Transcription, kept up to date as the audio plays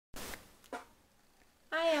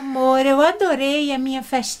amor, eu adorei a minha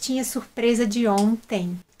festinha surpresa de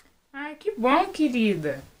ontem. Ai, que bom,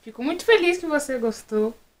 querida. Fico muito feliz que você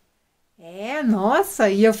gostou. Nossa,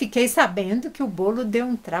 e eu fiquei sabendo que o bolo deu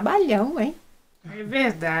um trabalhão, hein? É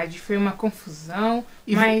verdade, foi uma confusão,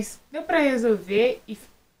 mas deu pra resolver e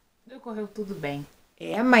ocorreu tudo bem.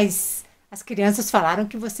 Mas as crianças falaram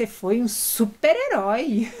que você foi um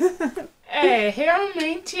super-herói.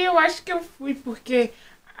 Realmente eu acho que eu fui, porque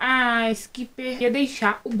a Skipper ia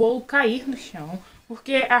deixar o bolo cair no chão,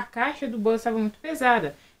 porque a caixa do bolo estava muito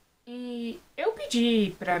pesada. E eu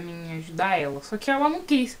pedi pra mim ajudar ela, só que ela não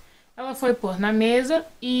quis. Ela foi pôr na mesa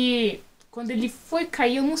e quando ele foi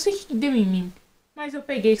cair, eu não sei o que deu em mim, mas eu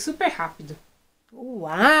peguei super rápido.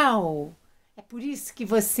 Uau! É por isso que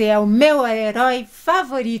você é o meu herói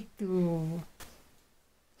favorito.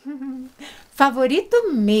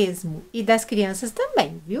 Favorito mesmo. E das crianças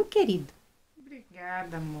também, viu, querido?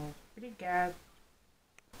 Obrigada, amor. Obrigada.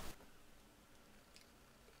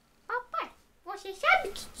 Papai, você sabe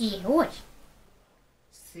o que dia é hoje?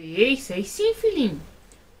 Sei sim, filhinho.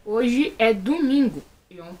 Hoje é domingo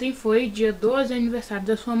e ontem foi dia 12, aniversário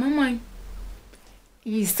da sua mamãe.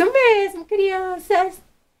 Isso mesmo, crianças.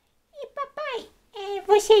 E papai,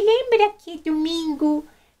 você lembra que domingo,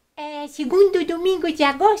 segundo domingo de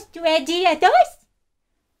agosto é dia 2?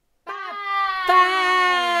 Papai!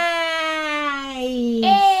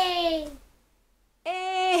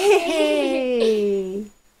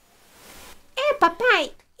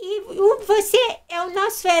 Papai, e você é o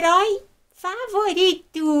nosso herói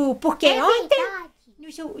favorito, porque ontem,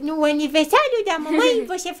 no aniversário da mamãe,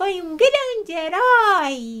 você foi um grande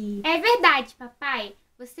herói. É verdade, papai.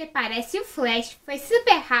 Você parece o Flash, foi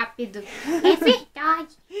super rápido. É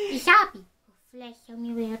verdade. E sabe, o Flash é o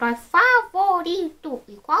meu herói favorito.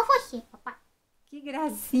 Igual você, papai. Que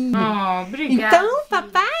gracinha. Oh, obrigada. Então, filho.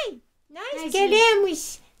 papai, nós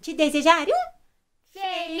queremos te desejar um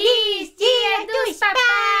Feliz Dia dos Papais!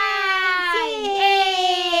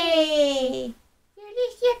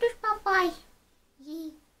 Feliz Dia dos Papais!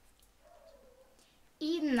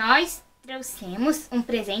 E nós trouxemos um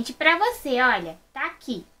presente pra você, olha, tá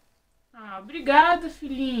aqui. Obrigada,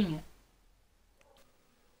 filhinha.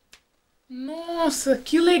 Nossa,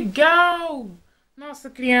 que legal! Nossa,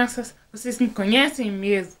 crianças, vocês me conhecem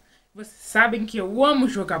mesmo. Vocês sabem que eu amo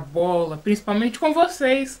jogar bola, principalmente com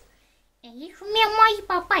vocês. É isso mesmo aí,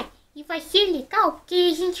 papai. E vai ser legal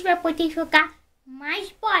porque a gente vai poder jogar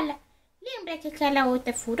mais bola. Lembra que aquela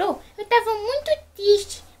outra furou? Eu tava muito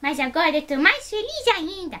triste, mas agora eu tô mais feliz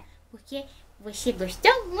ainda. Porque você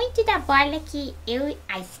gostou muito da bola que eu,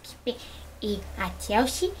 a Skipper e a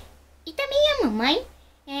Chelsea e também a mamãe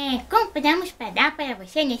compramos para dar para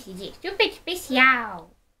você nesse dia super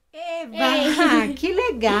especial. Eba, que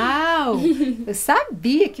legal! Eu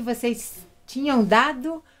sabia que vocês tinham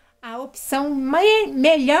dado a opção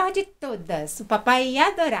melhor de todas. O papai ia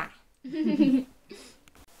adorar.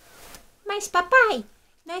 Mas papai,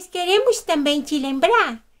 nós queremos também te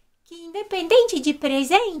lembrar que independente de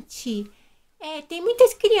presente, tem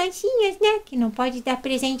muitas criancinhas, né, que não podem dar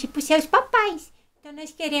presente para os seus papais. Então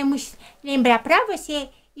nós queremos lembrar para você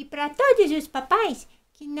e para todos os papais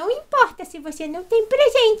que não importa se você não tem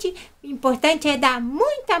presente. O importante é dar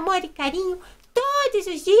muito amor e carinho todos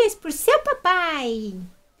os dias pro seu papai.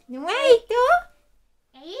 Não é, Heitor?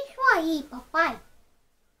 É isso aí, papai.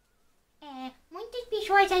 Muitas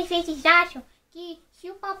pessoas às vezes acham que se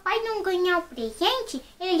o papai não ganhar o presente,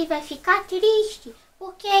 ele vai ficar triste,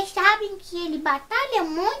 porque sabem que ele batalha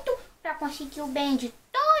muito para conseguir o bem de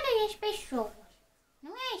todas as pessoas.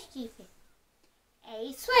 Não é, Steve? É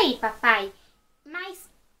isso aí, papai. Mas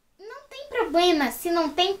não tem problema se não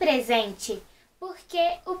tem presente, porque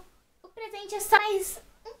o presente é só mais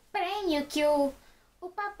um prêmio que o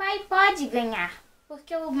papai pode ganhar,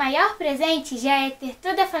 porque o maior presente já é ter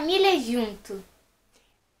toda a família junto.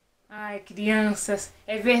 Ai, crianças,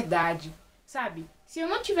 é verdade. Sabe, se eu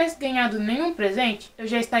não tivesse ganhado nenhum presente, eu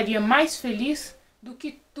já estaria mais feliz do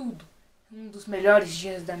que tudo. Um dos melhores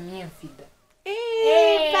dias da minha vida.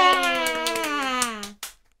 Eba!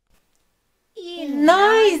 E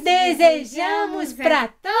nós desejamos para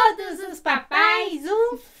todos os papais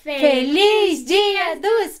um Feliz Dia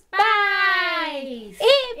dos Pais!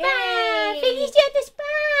 Eba! Feliz Dia dos Pais!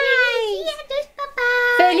 Feliz Dia dos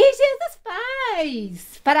Papais! Feliz Dia dos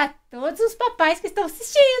Pais! Para todos os papais que estão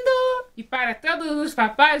assistindo! E para todos os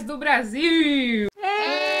papais do Brasil! Eba!